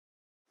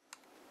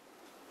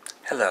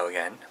Hello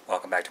again,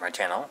 welcome back to my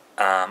channel.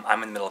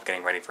 I'm in the middle of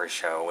getting ready for a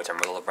show, which I'm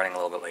running a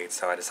little bit late,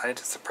 so I decided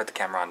to put the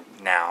camera on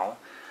now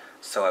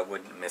so I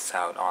wouldn't miss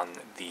out on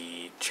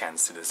the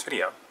chance to do this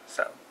video.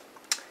 So,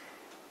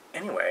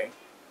 anyway,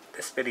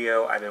 this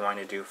video I've been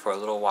wanting to do for a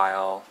little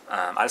while.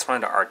 I just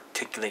wanted to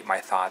articulate my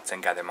thoughts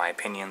and gather my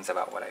opinions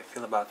about what I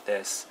feel about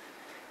this,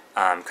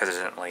 because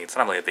it's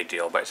not really a big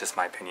deal, but it's just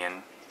my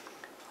opinion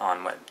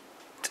on what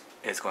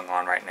is going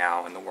on right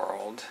now in the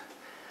world.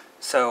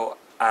 So,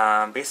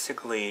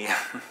 basically,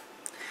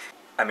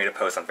 I made a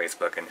post on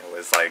Facebook and it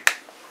was like,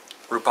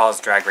 RuPaul's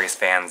Drag Race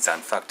fans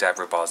done fucked up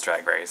RuPaul's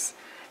Drag Race.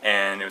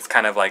 And it was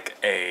kind of like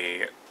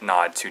a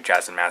nod to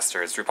Jasmine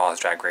Masters' RuPaul's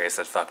Drag Race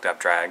that fucked up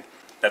drag.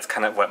 That's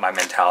kind of what my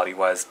mentality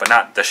was, but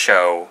not the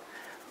show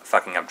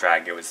fucking up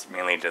drag. It was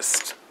mainly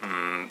just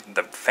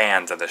the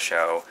fans of the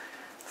show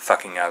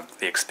fucking up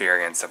the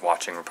experience of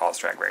watching RuPaul's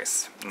Drag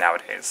Race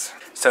nowadays.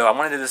 So I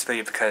wanted to do this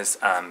video because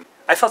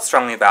I felt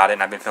strongly about it,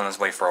 and I've been feeling this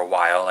way for a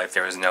while. Like,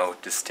 there was no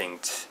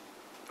distinct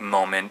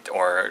moment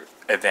or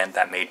event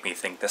that made me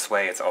think this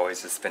way. It's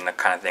always just been the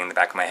kind of thing in the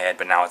back of my head,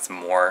 but now it's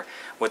more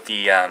with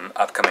the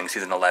upcoming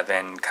season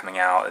 11 coming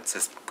out. It's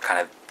just kind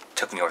of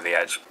took me over the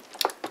edge.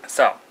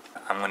 So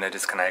I'm going to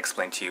just kind of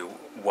explain to you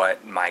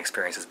what my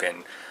experience has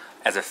been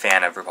as a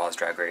fan of RuPaul's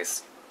Drag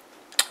Race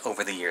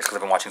over the years, because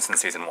I've been watching since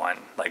season 1,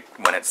 like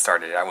when it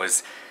started. I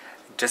was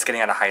just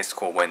getting out of high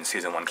school when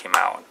season 1 came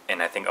out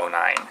in, I think,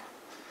 2009.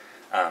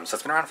 So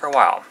it's been around for a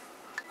while.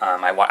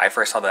 I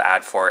first saw the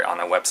ad for it on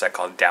a website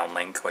called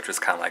Downlink, which was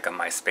kind of like a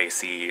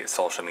MySpacey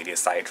social media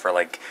site for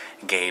like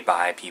gay,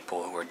 bi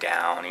people who were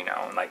down, you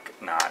know, like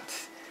not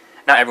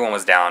everyone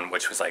was down,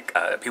 which was like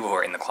people who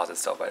were in the closet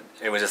still, but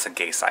it was just a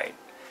gay site.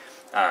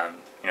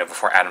 You know,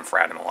 before Adam for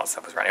Adam and all that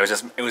stuff was around.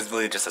 It was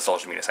really just a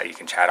social media site you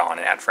can chat on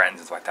and add friends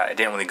and stuff like that. It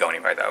didn't really go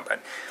anywhere though,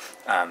 but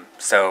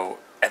so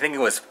I think it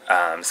was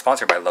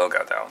sponsored by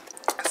Logo though.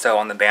 So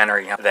on the banner,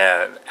 you have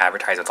the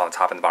advertisements on the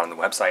top and the bottom of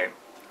the website.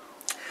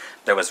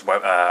 There was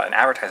an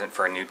advertisement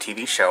for a new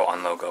TV show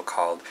on Logo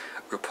called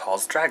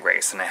RuPaul's Drag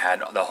Race, and it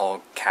had the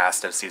whole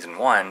cast of season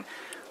 1,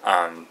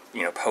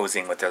 you know,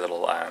 posing with their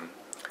little,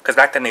 because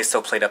back then they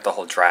still played up the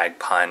whole drag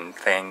pun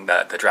thing,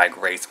 the drag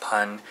race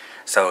pun,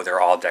 so they're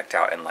all decked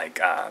out in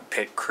like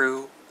pit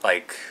crew,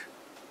 like,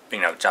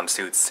 you know,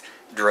 jumpsuits,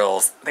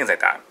 drills, things like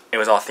that. It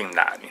was all themed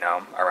that, you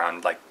know,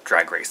 around like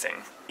drag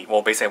racing.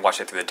 Well, basically I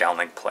watched it through the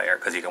Downlink player,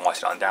 because you can watch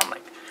it on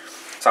Downlink.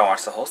 So I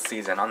watched the whole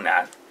season on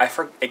that.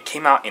 It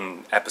came out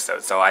in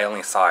episodes, so I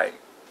only saw it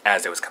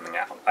as it was coming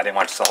out. I didn't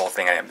watch the whole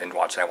thing. I didn't binge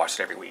watch it. I watched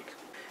it every week.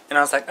 And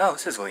I was like, oh,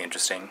 this is really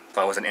interesting.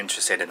 But I wasn't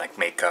interested in like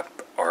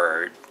makeup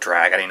or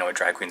drag. I didn't know what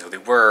drag queens really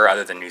were,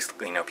 other than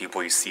you know,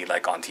 people you see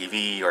like on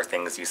TV or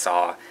things you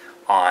saw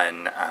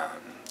on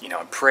you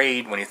know,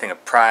 Parade. When you think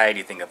of Pride,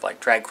 you think of like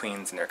drag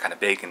queens, and they're kind of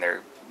big, and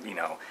they're, you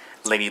know,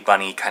 Lady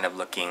Bunny kind of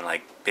looking,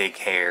 like big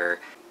hair,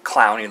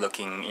 clowny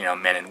looking, you know,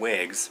 men in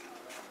wigs.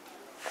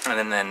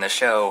 And then the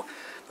show,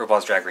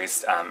 RuPaul's Drag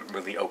Race,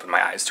 really opened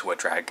my eyes to what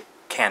drag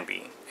can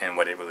be and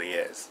what it really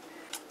is.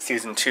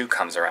 Season 2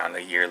 comes around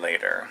a year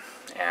later,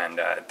 and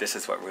this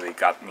is what really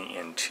got me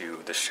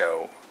into the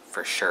show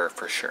for sure.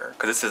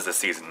 Because this is the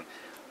season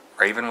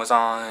Raven was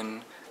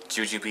on,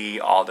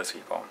 Jujubee, all those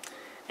people.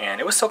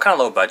 And it was still kind of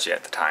low budget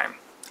at the time.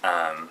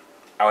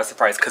 I was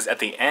surprised because at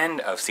the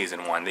end of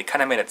season 1, they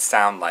kind of made it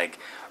sound like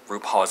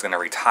RuPaul was going to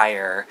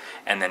retire,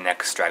 and the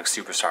next drag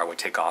superstar would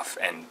take off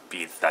and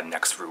be the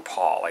next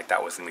RuPaul. Like,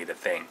 that was going to be the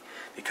thing.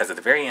 Because at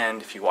the very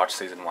end, if you watch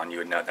season 1, you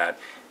would know that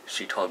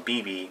she told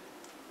BB,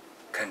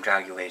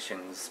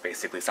 congratulations,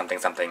 basically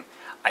something,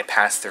 I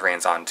pass the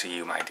reins on to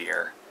you, my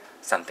dear,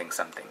 something.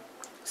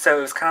 So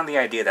it was kind of the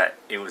idea that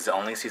it was the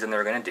only season they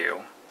were going to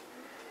do,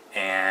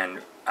 and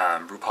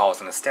RuPaul was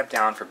going to step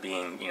down for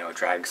being, you know, a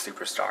drag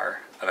superstar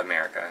of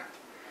America,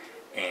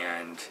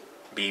 and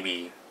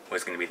BB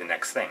was going to be the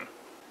next thing.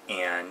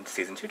 And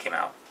season 2 came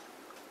out,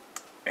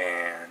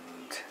 and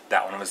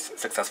that one was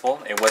successful.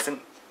 It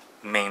wasn't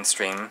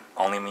mainstream.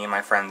 Only me and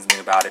my friends knew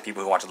about it.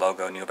 People who watched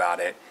Logo knew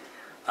about it,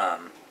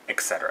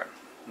 etc.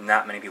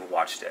 Not many people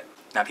watched it.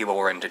 Not people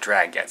were into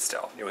drag yet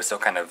still. It was still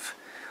kind of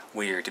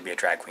weird to be a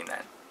drag queen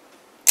then.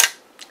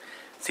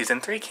 Season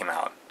 3 came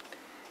out,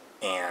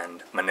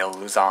 and Manila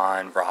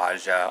Luzon,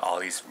 Raja, all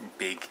these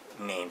big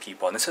name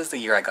people. And this was the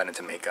year I got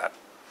into makeup.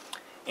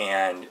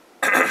 And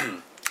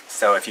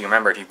so if you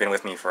remember, if you've been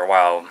with me for a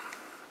while,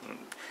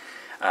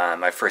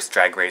 my first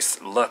Drag Race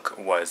look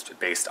was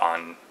based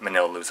on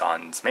Manila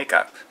Luzon's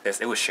makeup.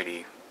 It was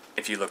shitty.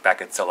 If you look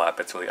back, it's still up.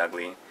 It's really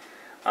ugly.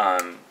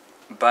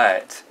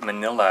 But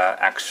Manila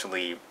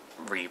actually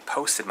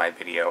reposted my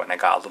video, and I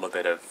got a little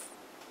bit of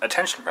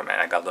attention from it.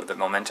 I got a little bit of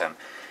momentum.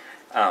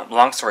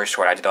 Long story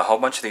short, I did a whole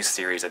bunch of these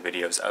series of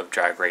videos of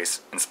Drag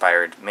Race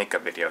inspired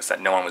makeup videos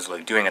that no one was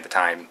really doing at the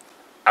time.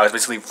 I was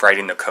basically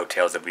writing the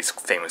coattails of these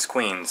famous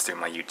queens through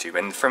my YouTube.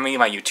 And for me,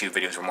 my YouTube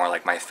videos were more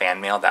like my fan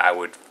mail that I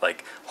would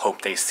like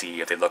hope they see.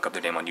 If they look up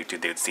their name on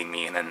YouTube, they would see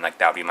me, and then like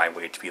that would be my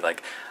way to be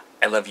like,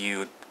 I love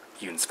you,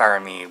 you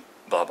inspire me,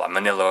 blah blah.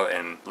 Manila,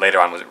 and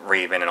later on was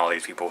Raven and all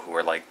these people who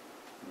were like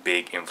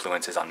big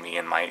influences on me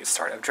and my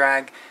start of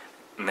drag.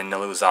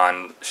 Manila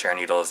Luzon, Sharon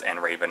Needles,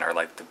 and Raven are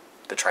like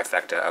the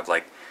trifecta of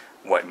like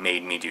what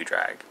made me do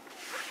drag.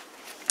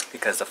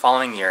 Because the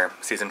following year,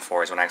 season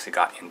 4, is when I actually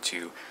got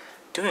into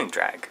doing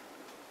drag.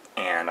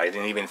 And I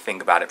didn't even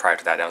think about it prior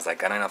to that. I was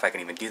like, I don't know if I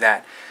can even do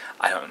that.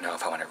 I don't know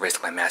if I want to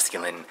risk my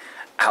masculine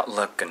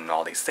outlook and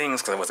all these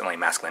things, because I wasn't really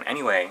masculine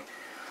anyway.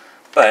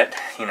 But,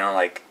 you know,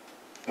 like,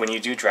 when you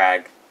do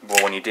drag,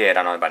 well, when you did,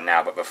 I don't know about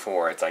now, but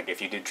before, it's like,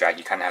 if you do drag,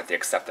 you kind of have to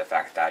accept the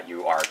fact that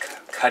you are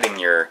cutting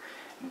your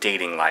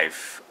dating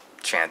life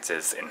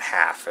chances in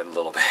half a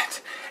little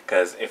bit.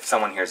 Because if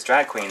someone hears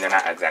drag queen, they're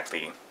not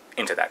exactly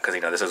into that, because,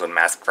 you know, this is when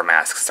Mask for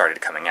Masks started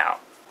coming out.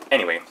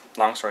 Anyway,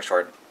 long story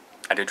short,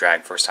 I did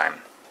drag first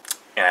time,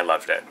 and I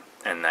loved it,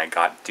 and I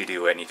got to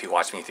do it, and if you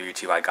watch me through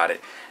YouTube, I got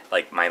it,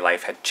 like, my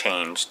life had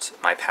changed,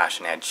 my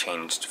passion had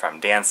changed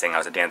from dancing, I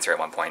was a dancer at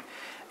one point,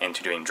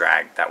 into doing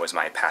drag. That was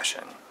my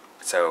passion.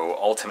 So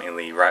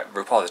ultimately,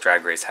 RuPaul's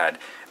Drag Race had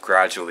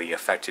gradually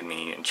affected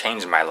me and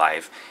changed my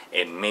life.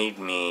 It made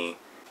me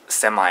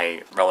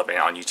semi-relevant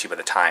on YouTube at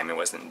the time. It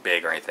wasn't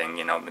big or anything,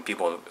 you know.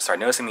 People started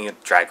noticing me.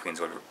 Drag queens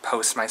would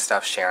post my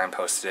stuff. Sharon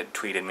posted it,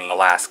 tweeted me.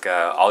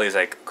 Alaska, all these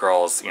like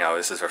girls, you know,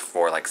 this is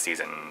before like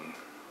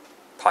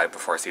probably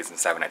before season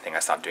 7, I think I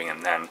stopped doing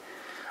them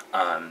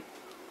then.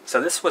 So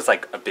this was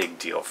like a big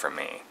deal for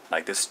me.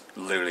 Like, this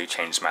literally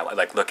changed my life.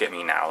 Like, look at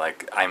me now.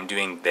 Like, I'm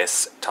doing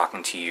this,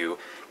 talking to you,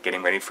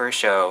 getting ready for a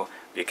show,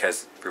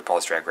 because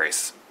RuPaul's Drag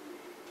Race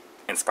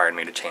inspired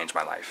me to change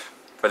my life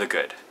for the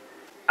good.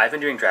 I've been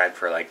doing drag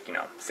for like, you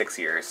know, 6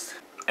 years,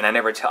 and I'm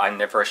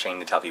never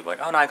ashamed to tell people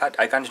like, oh no, I got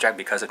into drag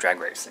because of Drag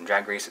Race, and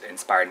Drag Race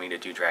inspired me to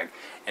do drag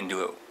and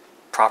do it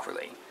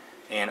properly.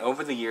 And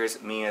over the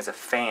years, me as a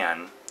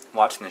fan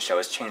watching the show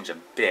has changed a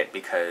bit,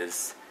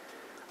 because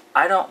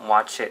I don't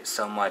watch it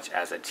so much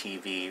as a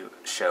TV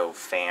show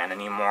fan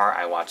anymore.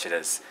 I watch it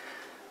as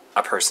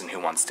a person who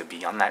wants to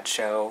be on that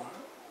show,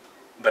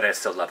 but I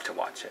still love to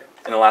watch it.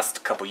 In the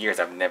last couple years,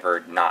 I've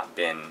never not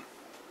been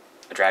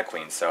a drag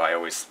queen, so I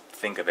always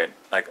think of it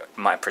like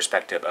my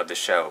perspective of the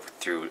show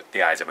through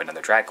the eyes of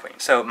another drag queen.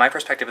 So my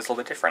perspective is a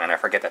little bit different, and I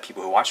forget that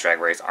people who watch Drag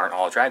Race aren't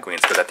all drag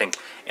queens, because I think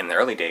in the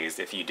early days,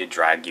 if you did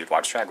drag, you'd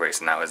watch Drag Race,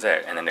 and that was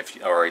it. And then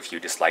if you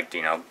disliked,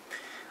 you know,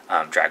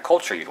 drag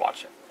culture, you'd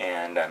watch it.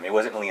 And it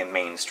wasn't really a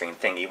mainstream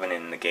thing, even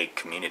in the gay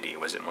community. It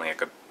wasn't really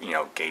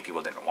like gay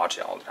people didn't watch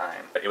it all the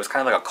time. But it was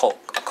kind of like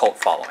a cult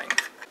following.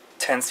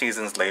 10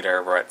 seasons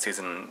later, we're at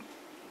season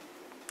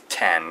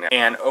 10.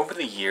 And over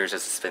the years,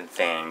 there's been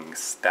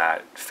things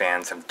that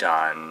fans have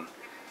done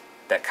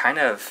that kind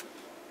of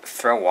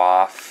throw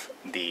off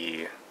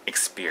the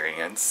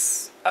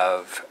experience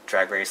of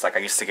Drag Race. Like, I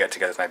used to get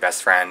together with my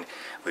best friend,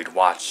 we'd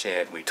watch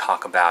it, we'd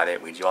talk about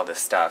it, we'd do all this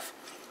stuff.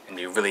 And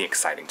be really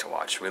exciting to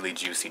watch, really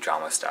juicy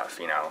drama stuff,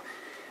 you know.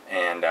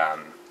 And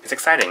it's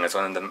exciting. It's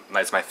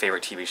it's my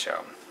favorite TV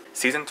show.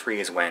 Season 3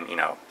 is when, you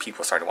know,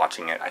 people started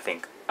watching it, I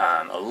think,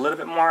 a little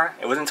bit more.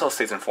 It wasn't until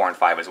season 4 and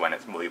 5 is when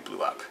it really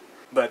blew up.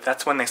 But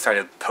that's when they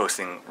started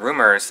posting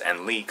rumors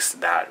and leaks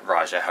that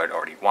Raja had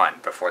already won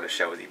before the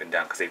show was even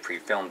done, because they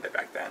pre-filmed it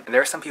back then. And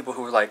there are some people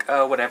who were like,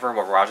 oh, whatever,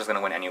 well, Raja's going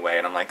to win anyway.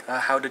 And I'm like,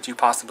 how did you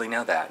possibly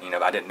know that? You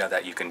know, I didn't know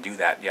that you can do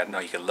that. Yeah, no,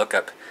 you can look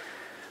up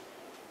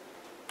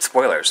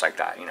spoilers like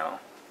that, you know.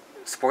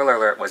 Spoiler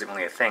alert wasn't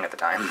really a thing at the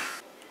time.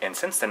 And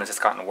since then, it's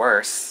just gotten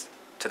worse,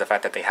 to the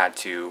fact that they had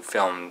to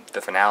film the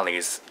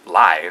finales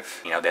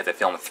live. You know, they had to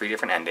film 3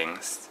 different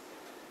endings,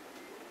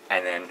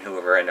 and then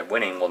whoever ended up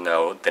winning will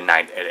know the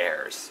night it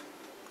airs.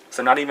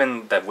 So not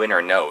even the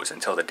winner knows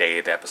until the day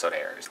the episode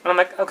airs. And I'm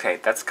like, okay,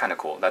 that's kind of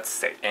cool, that's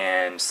safe.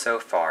 And so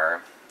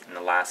far, in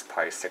the last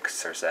probably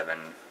 6 or 7,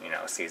 you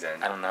know,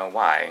 seasons, I don't know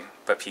why,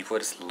 but people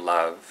just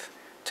love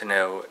to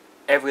know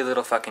every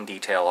little fucking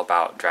detail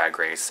about Drag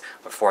Race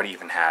before it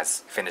even has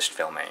finished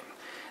filming.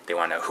 They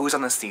want to know who's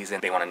on the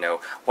season, they want to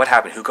know what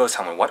happened, who goes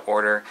home in what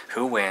order,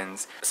 who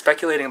wins.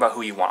 Speculating about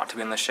who you want to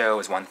be on the show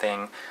is one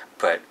thing,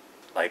 but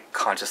like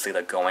consciously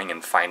like going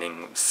and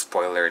finding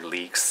spoiler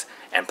leaks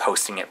and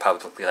posting it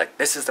publicly, like,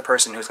 this is the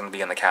person who's going to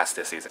be on the cast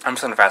this season. I'm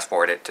just going to fast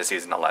forward it to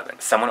season 11.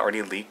 Someone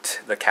already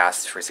leaked the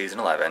cast for season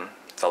 11.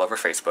 It's all over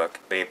Facebook.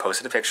 They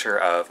posted a picture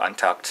of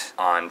Untucked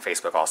on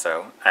Facebook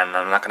also, and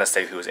I'm not going to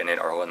say who's in it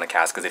or who in the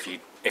cast, because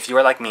if you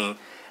are like me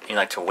and you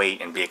like to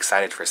wait and be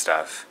excited for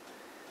stuff,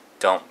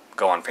 don't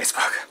go on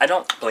Facebook. I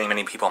don't blame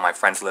any people on my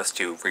friends list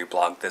to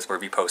reblog this or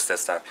repost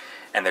this stuff,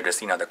 and they're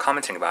just, you know, they're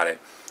commenting about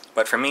it.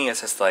 But for me,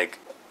 it's just like,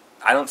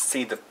 I don't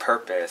see the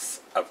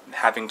purpose of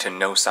having to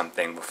know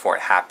something before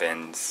it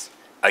happens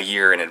a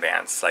year in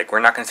advance. Like, we're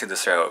not going to see the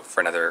show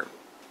for another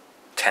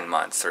 10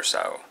 months or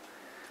so.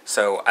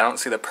 So I don't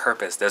see the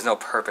purpose. There's no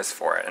purpose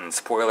for it. And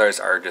spoilers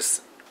are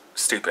just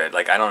stupid.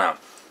 Like, I don't know.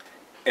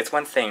 It's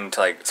one thing to,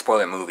 like,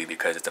 spoil a movie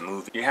because it's a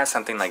movie. You have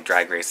something like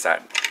Drag Race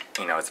that,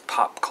 you know, it's a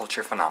pop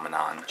culture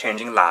phenomenon,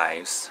 changing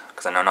lives,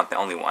 because I know I'm not the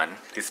only one.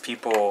 These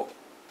people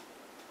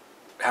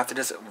have to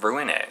just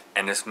ruin it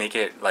and just make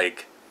it,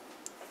 like,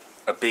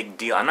 a big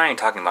deal. I'm not even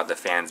talking about the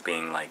fans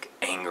being, like,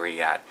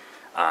 angry at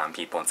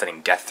people and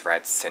sending death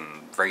threats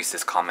and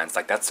racist comments.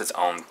 Like, that's its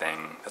own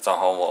thing. That's a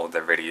whole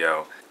other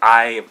video.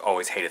 I've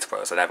always hated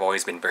spoilers, and I've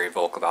always been very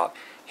vocal about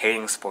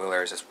hating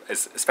spoilers,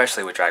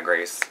 especially with Drag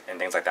Race and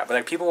things like that. But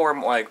like, people were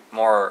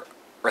more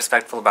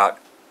respectful about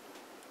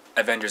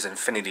Avengers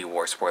Infinity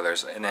War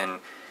spoilers, and then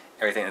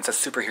everything. It's a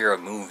superhero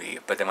movie,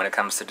 but then when it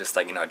comes to just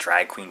like, a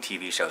drag queen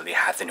TV show, they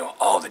have to know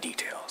all the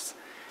details.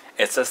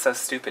 It's just so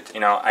stupid.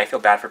 I feel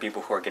bad for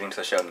people who are getting to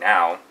the show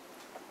now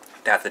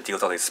to have to deal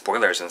with all these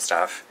spoilers and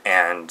stuff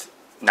and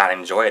not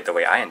enjoy it the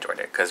way I enjoyed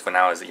it. Because when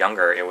I was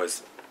younger, it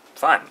was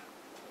fun.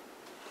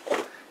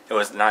 It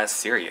was not as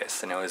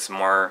serious, and it was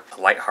more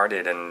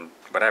lighthearted and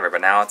whatever.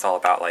 But now it's all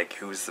about like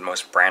who's the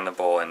most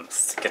brandable and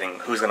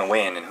who's gonna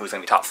win and who's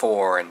gonna be top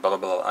 4 and blah blah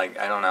blah. Like,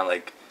 I don't know.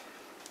 Like,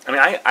 I mean,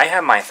 I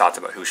have my thoughts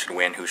about who should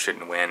win, who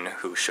shouldn't win,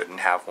 who shouldn't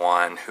have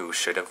won, who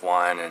should have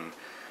won, and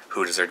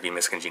who deserved to be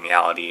Miss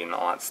Congeniality and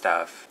all that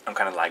stuff. I'm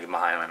kind of lagging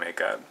behind my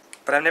makeup.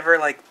 But I've never,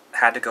 like,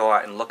 had to go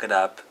out and look it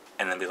up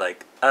and then be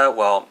like, oh,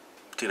 well,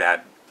 too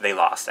bad. They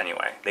lost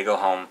anyway. They go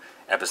home,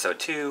 episode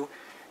 2,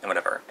 and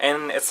whatever.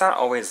 And it's not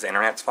always the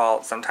internet's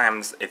fault.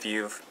 Sometimes if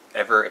you're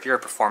a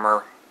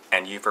performer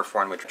and you've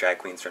performed with drag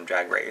queens from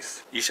Drag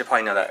Race, you should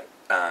probably know that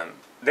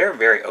they're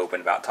very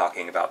open about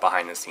talking about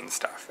behind-the-scenes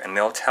stuff, and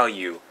they'll tell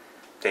you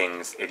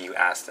things if you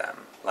ask them,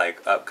 like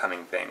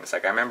upcoming things.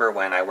 Like, I remember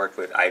when I worked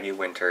with Ivy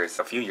Winters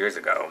a few years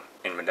ago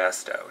in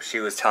Modesto, she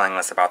was telling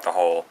us about the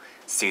whole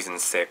season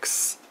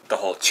 6, the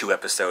whole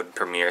 2-episode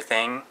premiere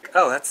thing.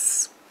 Oh,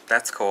 that's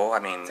cool. I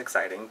mean, it's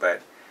exciting,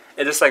 but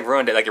it just like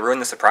ruined it. Like, it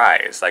ruined the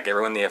surprise. Like, it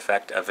ruined the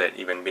effect of it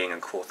even being a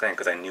cool thing,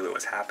 because I knew it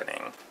was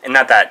happening. And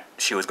not that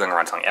she was going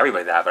around telling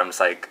everybody that, but I'm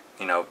just like,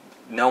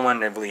 no one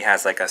really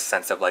has like a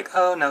sense of like,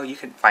 oh no, you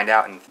can find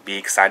out and be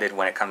excited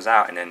when it comes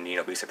out, and then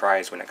be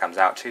surprised when it comes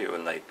out too.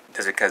 And like,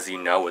 just because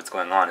you know what's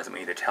going on doesn't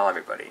mean you need to tell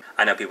everybody.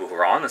 I know people who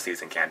are on the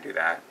season can't do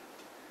that,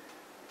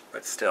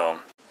 but still.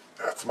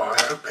 That's my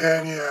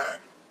opinion.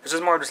 This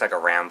is more just like a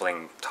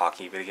rambling,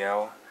 talky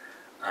video.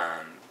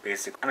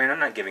 Basically, I mean, I'm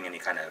not giving any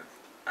kind of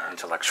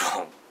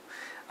intellectual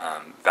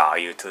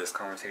value to this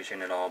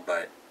conversation at all,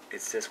 but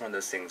it's just one of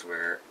those things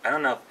where I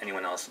don't know if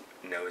anyone else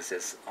knows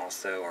this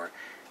also, or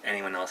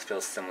anyone else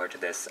feels similar to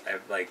this.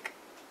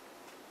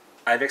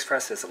 I've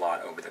expressed this a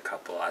lot over the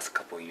last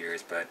couple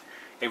years, but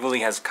it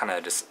really has kind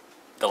of just,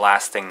 the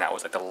last thing that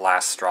was like the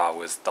last straw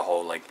was the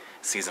whole like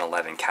season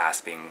 11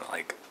 cast being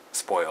like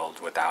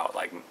spoiled without,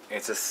 like,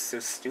 it's just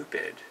so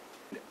stupid.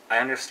 I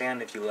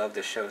understand if you love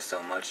the show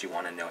so much, you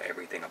want to know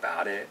everything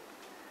about it,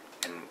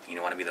 and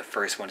you want to be the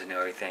first one to know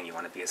everything, you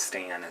want to be a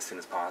stan as soon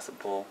as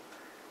possible,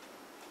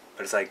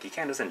 but it's like, you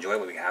can't just enjoy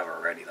what we have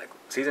already. Like,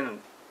 season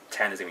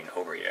 10 isn't even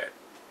over yet.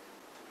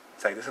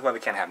 It's like, this is why we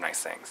can't have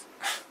nice things.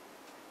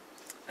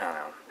 I don't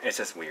know. It's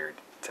just weird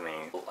to me.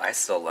 I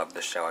still love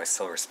the show. I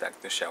still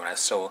respect the show. And I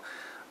still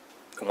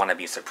want to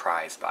be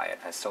surprised by it.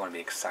 I still want to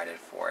be excited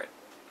for it.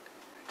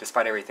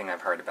 Despite everything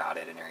I've heard about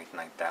it and everything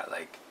like that,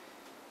 like,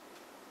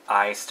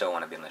 I still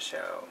want to be on the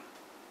show.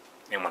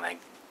 And when I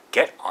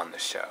get on the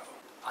show,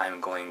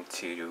 I'm going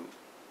to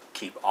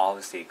keep all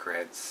the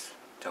secrets.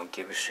 Don't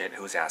give a shit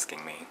who's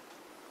asking me.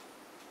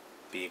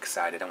 Be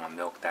excited. I want to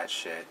milk that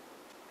shit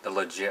the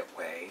legit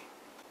way.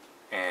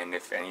 And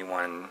if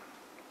anyone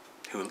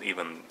who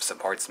even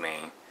supports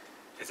me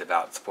is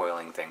about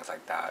spoiling things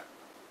like that,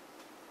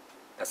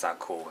 that's not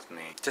cool with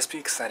me. Just be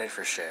excited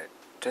for shit.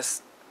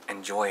 Just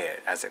enjoy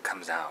it as it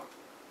comes out.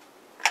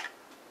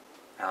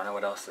 I don't know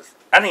what else is.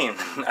 I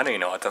don't even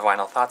know what the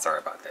final thoughts are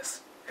about this.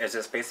 It's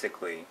just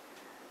basically,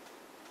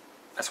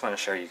 I just want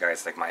to show you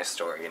guys like my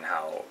story and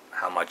how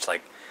much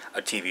like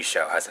a TV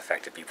show has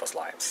affected people's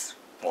lives.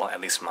 Well, at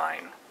least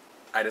mine.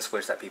 I just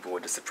wish that people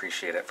would just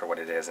appreciate it for what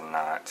it is and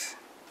not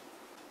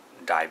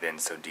dive in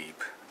so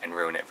deep and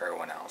ruin it for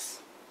everyone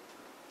else.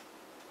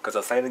 Because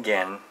I'll say it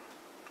again,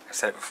 I've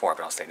said it before,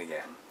 but I'll say it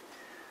again.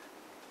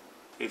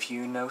 If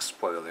you know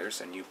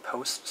spoilers and you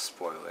post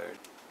spoilers,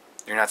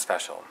 you're not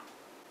special.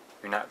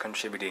 You're not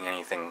contributing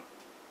anything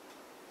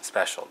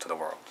special to the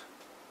world.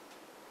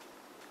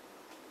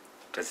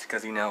 Just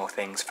because you know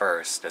things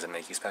first doesn't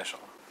make you special.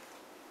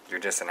 You're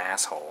just an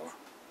asshole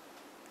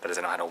that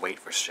doesn't know how to wait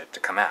for shit to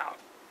come out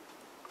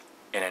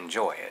and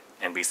enjoy it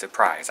and be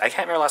surprised. I can't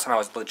remember last time I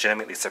was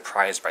legitimately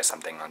surprised by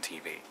something on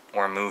TV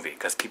or a movie,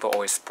 because people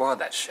always spoil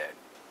that shit.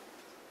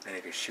 And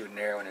if you shoot an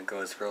arrow and it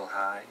goes real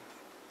high,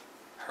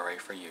 hooray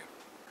for you.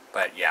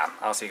 But yeah,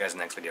 I'll see you guys in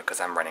the next video because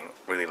I'm running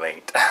really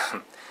late.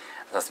 I'm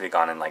supposed to be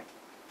gone in like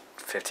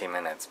 15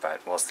 minutes,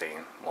 but we'll see.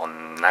 Well,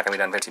 I'm not going to be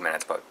done in 15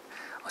 minutes, but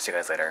I'll see you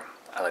guys later.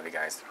 I love you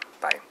guys.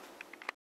 Bye.